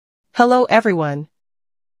Hello everyone,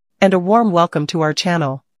 and a warm welcome to our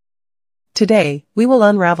channel. Today, we will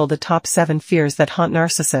unravel the top 7 fears that haunt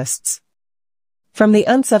narcissists. From the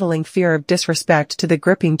unsettling fear of disrespect to the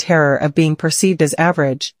gripping terror of being perceived as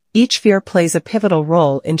average, each fear plays a pivotal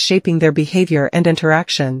role in shaping their behavior and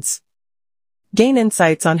interactions. Gain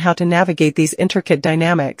insights on how to navigate these intricate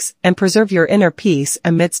dynamics and preserve your inner peace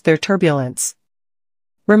amidst their turbulence.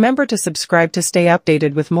 Remember to subscribe to stay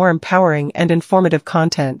updated with more empowering and informative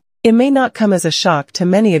content. It may not come as a shock to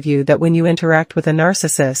many of you that when you interact with a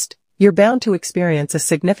narcissist, you're bound to experience a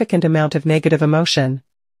significant amount of negative emotion.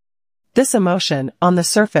 This emotion, on the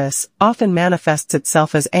surface, often manifests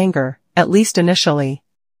itself as anger, at least initially.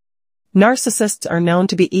 Narcissists are known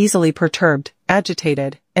to be easily perturbed,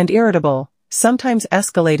 agitated, and irritable, sometimes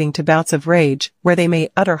escalating to bouts of rage, where they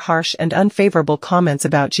may utter harsh and unfavorable comments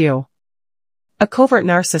about you. A covert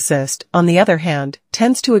narcissist, on the other hand,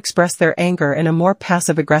 tends to express their anger in a more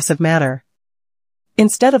passive-aggressive manner.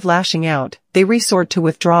 Instead of lashing out, they resort to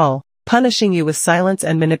withdrawal, punishing you with silence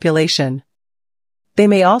and manipulation. They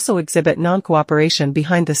may also exhibit non-cooperation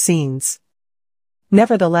behind the scenes.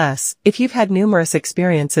 Nevertheless, if you've had numerous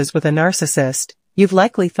experiences with a narcissist, you've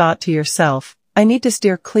likely thought to yourself, I need to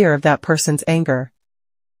steer clear of that person's anger.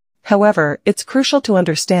 However, it's crucial to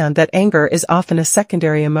understand that anger is often a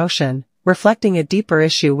secondary emotion, reflecting a deeper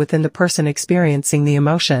issue within the person experiencing the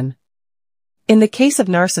emotion. In the case of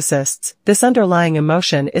narcissists, this underlying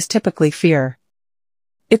emotion is typically fear.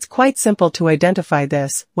 It's quite simple to identify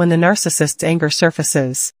this when the narcissist's anger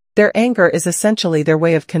surfaces. Their anger is essentially their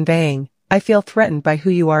way of conveying, I feel threatened by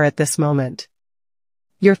who you are at this moment.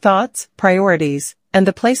 Your thoughts, priorities, and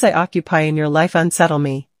the place I occupy in your life unsettle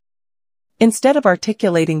me. Instead of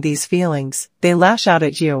articulating these feelings, they lash out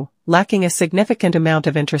at you, lacking a significant amount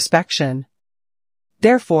of introspection.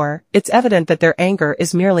 Therefore, it's evident that their anger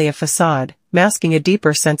is merely a facade, masking a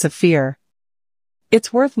deeper sense of fear.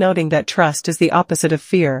 It's worth noting that trust is the opposite of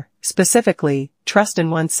fear, specifically, trust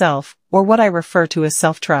in oneself, or what I refer to as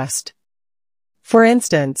self-trust. For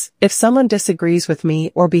instance, if someone disagrees with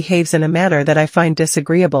me or behaves in a manner that I find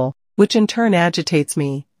disagreeable, which in turn agitates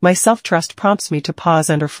me, my self-trust prompts me to pause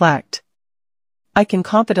and reflect. I can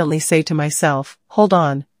confidently say to myself, hold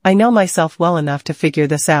on, I know myself well enough to figure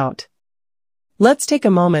this out. Let's take a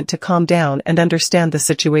moment to calm down and understand the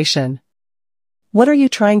situation. What are you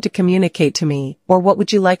trying to communicate to me, or what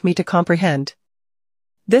would you like me to comprehend?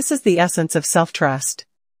 This is the essence of self-trust.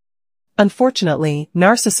 Unfortunately,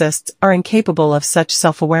 narcissists are incapable of such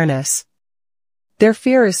self-awareness. Their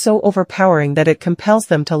fear is so overpowering that it compels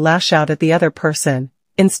them to lash out at the other person,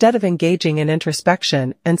 instead of engaging in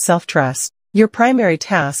introspection and self-trust. Your primary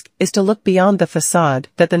task is to look beyond the facade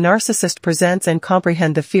that the narcissist presents and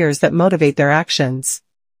comprehend the fears that motivate their actions.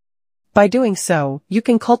 By doing so, you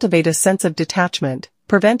can cultivate a sense of detachment,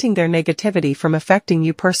 preventing their negativity from affecting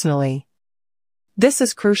you personally. This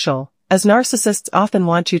is crucial, as narcissists often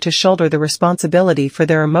want you to shoulder the responsibility for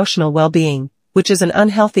their emotional well-being, which is an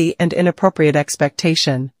unhealthy and inappropriate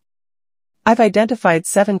expectation. I've identified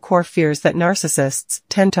 7 core fears that narcissists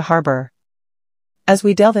tend to harbor. As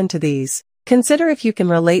we delve into these, consider if you can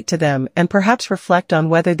relate to them and perhaps reflect on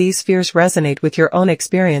whether these fears resonate with your own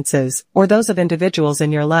experiences or those of individuals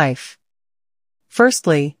in your life.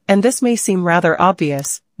 Firstly, and this may seem rather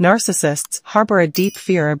obvious, narcissists harbor a deep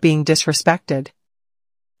fear of being disrespected.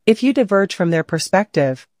 If you diverge from their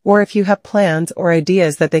perspective, or if you have plans or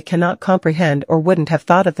ideas that they cannot comprehend or wouldn't have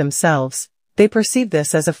thought of themselves, they perceive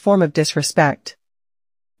this as a form of disrespect.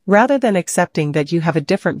 Rather than accepting that you have a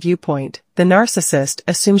different viewpoint, the narcissist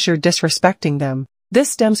assumes you're disrespecting them. This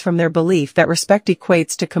stems from their belief that respect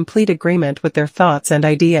equates to complete agreement with their thoughts and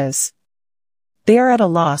ideas. They are at a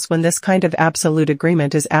loss when this kind of absolute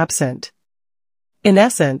agreement is absent. In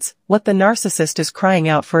essence, what the narcissist is crying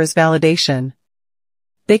out for is validation.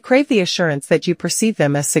 They crave the assurance that you perceive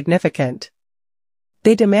them as significant.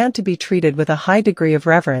 They demand to be treated with a high degree of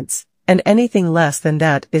reverence, and anything less than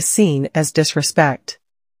that is seen as disrespect.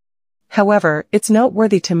 However, it's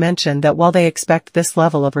noteworthy to mention that while they expect this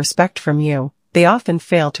level of respect from you, they often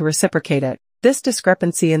fail to reciprocate it. This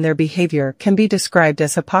discrepancy in their behavior can be described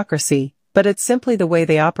as hypocrisy, but it's simply the way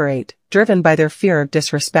they operate, driven by their fear of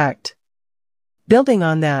disrespect. Building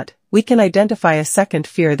on that, we can identify a second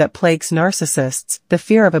fear that plagues narcissists, the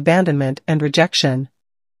fear of abandonment and rejection.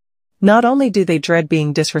 Not only do they dread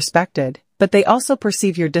being disrespected, but they also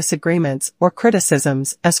perceive your disagreements or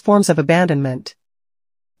criticisms as forms of abandonment.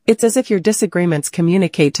 It's as if your disagreements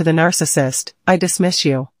communicate to the narcissist, I dismiss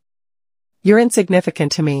you. You're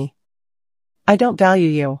insignificant to me. I don't value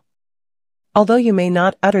you. Although you may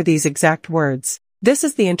not utter these exact words, this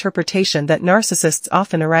is the interpretation that narcissists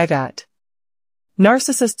often arrive at.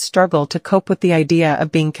 Narcissists struggle to cope with the idea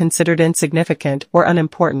of being considered insignificant or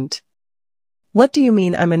unimportant. "What do you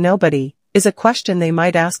mean I'm a nobody?" is a question they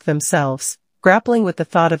might ask themselves, grappling with the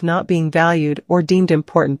thought of not being valued or deemed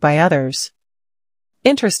important by others.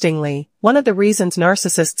 Interestingly, one of the reasons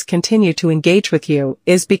narcissists continue to engage with you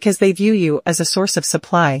is because they view you as a source of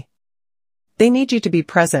supply. They need you to be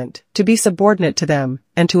present, to be subordinate to them,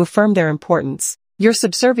 and to affirm their importance. Your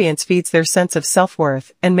subservience feeds their sense of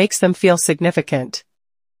self-worth and makes them feel significant.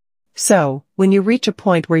 So, when you reach a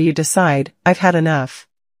point where you decide, "I've had enough.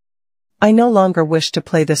 I no longer wish to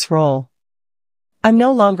play this role. I'm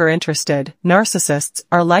no longer interested," narcissists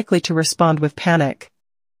are likely to respond with panic.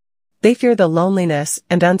 They fear the loneliness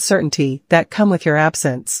and uncertainty that come with your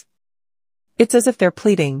absence. It's as if they're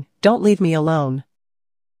pleading, "Don't leave me alone.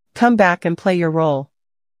 Come back and play your role."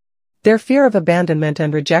 Their fear of abandonment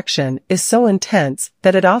and rejection is so intense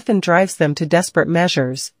that it often drives them to desperate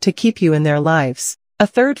measures to keep you in their lives. A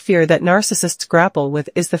third fear that narcissists grapple with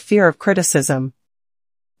is the fear of criticism.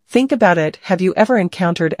 Think about it, have you ever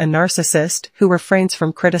encountered a narcissist who refrains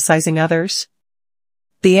from criticizing others?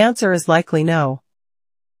 The answer is likely no.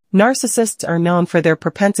 Narcissists are known for their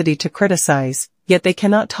propensity to criticize, yet they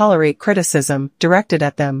cannot tolerate criticism directed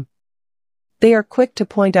at them. They are quick to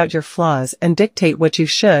point out your flaws and dictate what you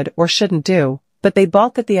should or shouldn't do, but they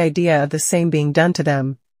balk at the idea of the same being done to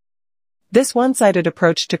them. This one-sided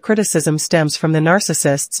approach to criticism stems from the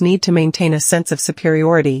narcissist's need to maintain a sense of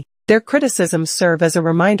superiority. Their criticisms serve as a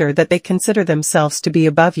reminder that they consider themselves to be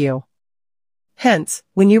above you. Hence,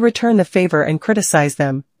 when you return the favor and criticize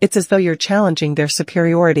them, it's as though you're challenging their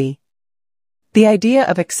superiority. The idea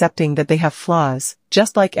of accepting that they have flaws,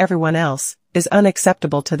 just like everyone else, is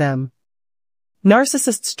unacceptable to them.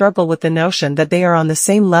 Narcissists struggle with the notion that they are on the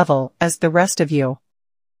same level as the rest of you.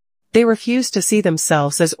 They refuse to see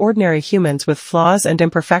themselves as ordinary humans with flaws and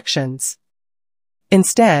imperfections.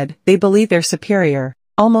 Instead, they believe they're superior,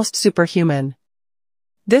 almost superhuman.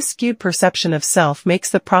 This skewed perception of self makes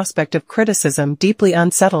the prospect of criticism deeply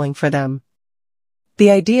unsettling for them. The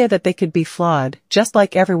idea that they could be flawed, just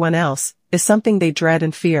like everyone else, is something they dread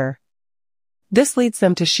and fear. This leads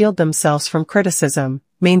them to shield themselves from criticism,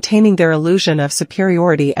 maintaining their illusion of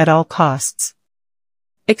superiority at all costs.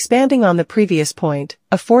 Expanding on the previous point,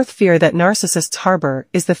 a fourth fear that narcissists harbor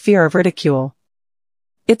is the fear of ridicule.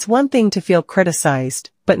 It's one thing to feel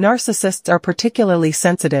criticized, but narcissists are particularly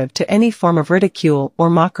sensitive to any form of ridicule or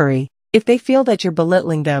mockery. If they feel that you're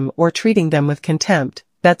belittling them or treating them with contempt,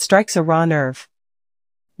 that strikes a raw nerve.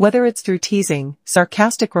 Whether it's through teasing,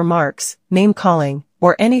 sarcastic remarks, name-calling,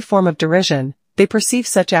 or any form of derision, they perceive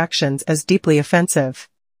such actions as deeply offensive.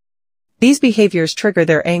 These behaviors trigger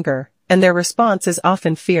their anger, and their response is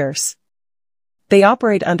often fierce. They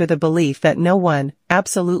operate under the belief that no one,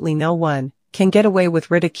 absolutely no one, can get away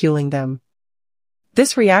with ridiculing them.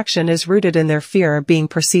 This reaction is rooted in their fear of being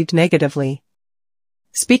perceived negatively.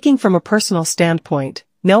 Speaking from a personal standpoint,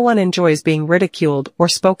 no one enjoys being ridiculed or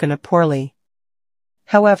spoken of poorly.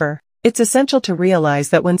 However, it's essential to realize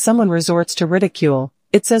that when someone resorts to ridicule,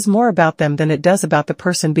 it says more about them than it does about the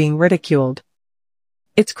person being ridiculed.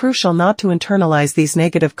 It's crucial not to internalize these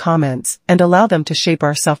negative comments and allow them to shape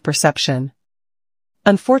our self-perception.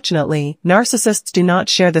 Unfortunately, narcissists do not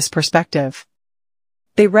share this perspective.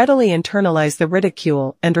 They readily internalize the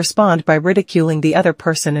ridicule and respond by ridiculing the other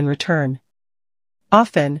person in return.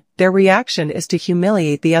 Often, their reaction is to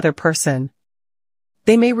humiliate the other person.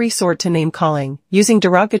 They may resort to name-calling, using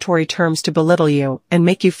derogatory terms to belittle you and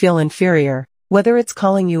make you feel inferior. Whether it's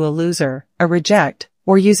calling you a loser, a reject,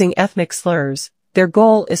 or using ethnic slurs, their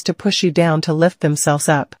goal is to push you down to lift themselves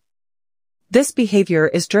up. This behavior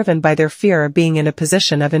is driven by their fear of being in a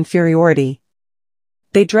position of inferiority.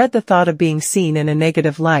 They dread the thought of being seen in a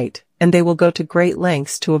negative light, and they will go to great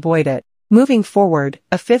lengths to avoid it. Moving forward,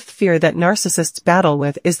 a fifth fear that narcissists battle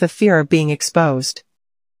with is the fear of being exposed.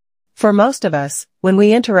 For most of us, when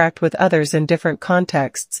we interact with others in different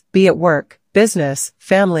contexts, be it work, business,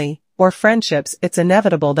 family, or friendships, it's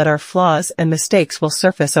inevitable that our flaws and mistakes will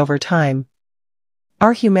surface over time.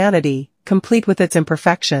 Our humanity, complete with its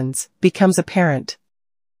imperfections, becomes apparent.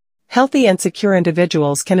 Healthy and secure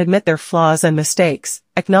individuals can admit their flaws and mistakes,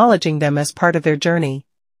 acknowledging them as part of their journey.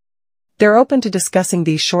 They're open to discussing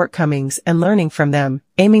these shortcomings and learning from them,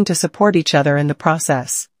 aiming to support each other in the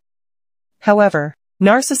process. However,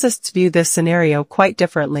 narcissists view this scenario quite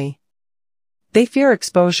differently. They fear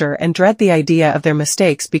exposure and dread the idea of their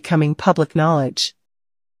mistakes becoming public knowledge.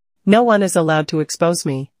 No one is allowed to expose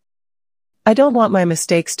me. I don't want my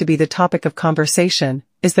mistakes to be the topic of conversation,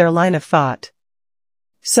 is their line of thought.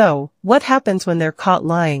 So, what happens when they're caught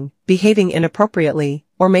lying, behaving inappropriately,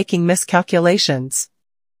 or making miscalculations?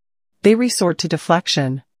 they resort to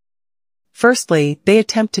deflection. Firstly, they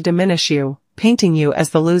attempt to diminish you, painting you as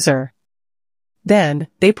the loser. Then,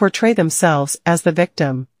 they portray themselves as the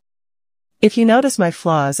victim. If you notice my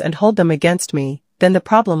flaws and hold them against me, then the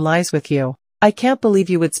problem lies with you. I can't believe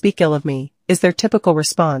you would speak ill of me, is their typical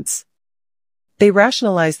response. They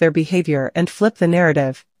rationalize their behavior and flip the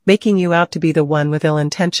narrative, making you out to be the one with ill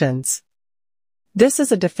intentions. This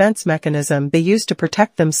is a defense mechanism they use to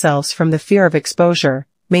protect themselves from the fear of exposure,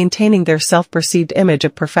 maintaining their self-perceived image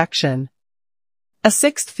of perfection. A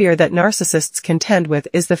sixth fear that narcissists contend with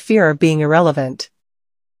is the fear of being irrelevant.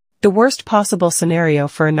 The worst possible scenario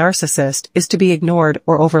for a narcissist is to be ignored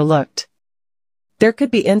or overlooked. There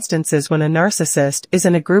could be instances when a narcissist is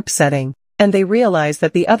in a group setting, and they realize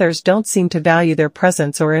that the others don't seem to value their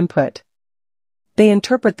presence or input. They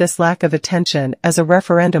interpret this lack of attention as a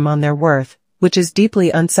referendum on their worth, which is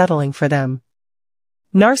deeply unsettling for them.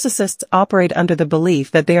 Narcissists operate under the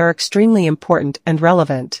belief that they are extremely important and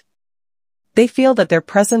relevant. They feel that their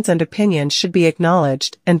presence and opinions should be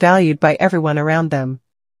acknowledged and valued by everyone around them.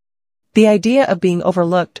 The idea of being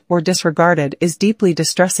overlooked or disregarded is deeply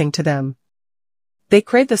distressing to them. They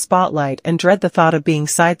crave the spotlight and dread the thought of being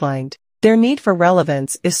sidelined. Their need for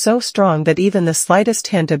relevance is so strong that even the slightest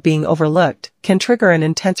hint of being overlooked can trigger an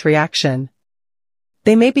intense reaction.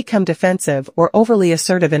 They may become defensive or overly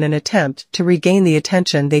assertive in an attempt to regain the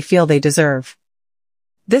attention they feel they deserve.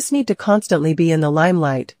 This need to constantly be in the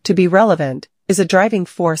limelight, to be relevant, is a driving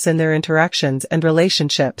force in their interactions and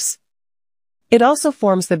relationships. It also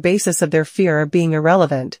forms the basis of their fear of being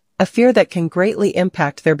irrelevant, a fear that can greatly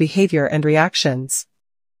impact their behavior and reactions.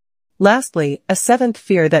 Lastly, a seventh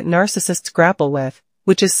fear that narcissists grapple with,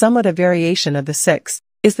 which is somewhat a variation of the sixth,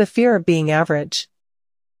 is the fear of being average.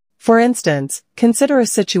 For instance, consider a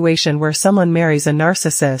situation where someone marries a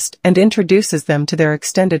narcissist and introduces them to their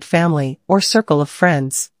extended family or circle of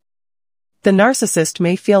friends. The narcissist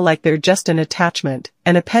may feel like they're just an attachment,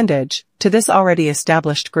 an appendage, to this already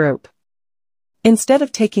established group. Instead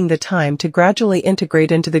of taking the time to gradually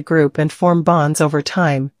integrate into the group and form bonds over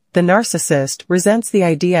time, the narcissist resents the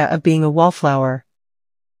idea of being a wallflower.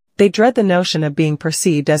 They dread the notion of being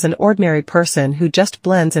perceived as an ordinary person who just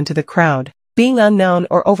blends into the crowd. Being unknown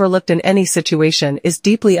or overlooked in any situation is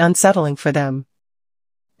deeply unsettling for them.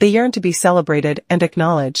 They yearn to be celebrated and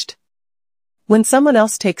acknowledged. When someone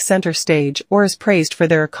else takes center stage or is praised for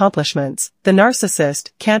their accomplishments, the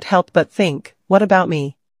narcissist can't help but think, "What about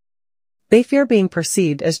me?" They fear being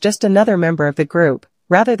perceived as just another member of the group,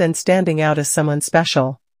 rather than standing out as someone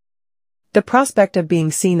special. The prospect of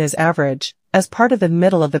being seen as average, as part of the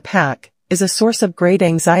middle of the pack, is a source of great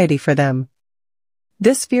anxiety for them.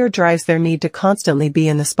 This fear drives their need to constantly be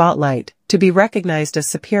in the spotlight, to be recognized as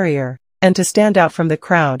superior, and to stand out from the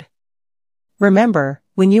crowd. Remember,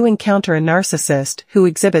 when you encounter a narcissist who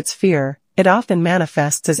exhibits fear, it often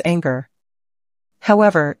manifests as anger.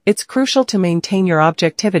 However, it's crucial to maintain your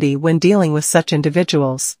objectivity when dealing with such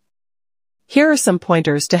individuals. Here are some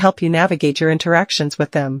pointers to help you navigate your interactions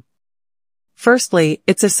with them. Firstly,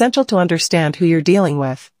 it's essential to understand who you're dealing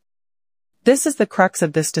with. This is the crux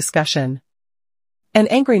of this discussion. An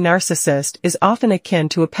angry narcissist is often akin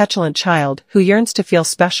to a petulant child who yearns to feel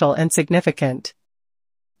special and significant.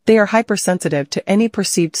 They are hypersensitive to any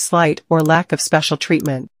perceived slight or lack of special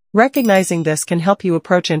treatment. Recognizing this can help you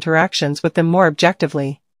approach interactions with them more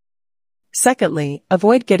objectively. Secondly,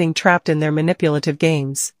 avoid getting trapped in their manipulative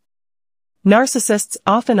games. Narcissists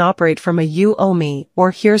often operate from a "you owe me"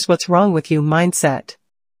 or "here's what's wrong with you" mindset.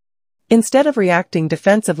 Instead of reacting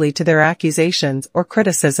defensively to their accusations or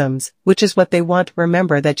criticisms, which is what they want,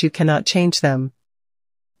 remember that you cannot change them.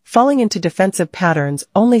 Falling into defensive patterns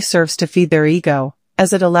only serves to feed their ego,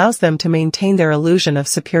 as it allows them to maintain their illusion of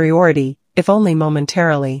superiority, if only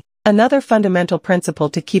momentarily. Another fundamental principle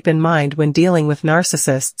to keep in mind when dealing with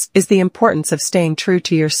narcissists is the importance of staying true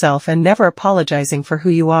to yourself and never apologizing for who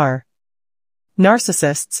you are.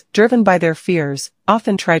 Narcissists, driven by their fears,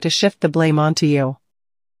 often try to shift the blame onto you.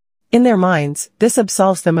 In their minds, this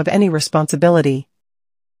absolves them of any responsibility.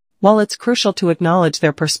 While it's crucial to acknowledge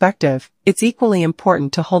their perspective, it's equally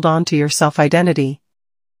important to hold on to your self-identity.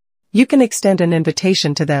 You can extend an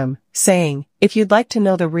invitation to them, saying, "If you'd like to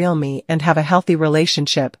know the real me and have a healthy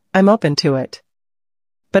relationship, I'm open to it.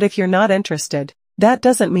 But if you're not interested, that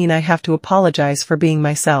doesn't mean I have to apologize for being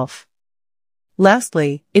myself."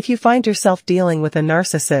 Lastly, if you find yourself dealing with a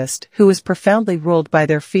narcissist who is profoundly ruled by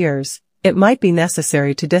their fears, it might be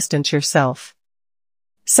necessary to distance yourself.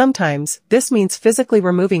 Sometimes, this means physically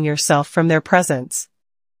removing yourself from their presence.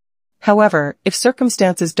 However, if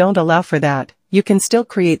circumstances don't allow for that, you can still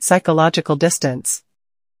create psychological distance.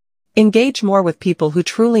 Engage more with people who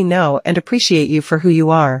truly know and appreciate you for who you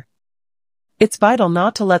are. It's vital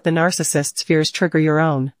not to let the narcissist's fears trigger your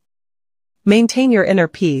own. Maintain your inner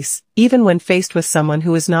peace, even when faced with someone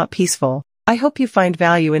who is not peaceful. I hope you find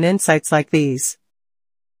value in insights like these.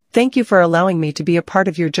 Thank you for allowing me to be a part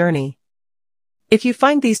of your journey. If you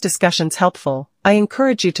find these discussions helpful, I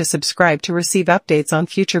encourage you to subscribe to receive updates on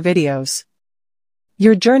future videos.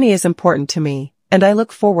 Your journey is important to me, and I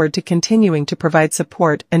look forward to continuing to provide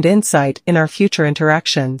support and insight in our future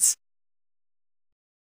interactions.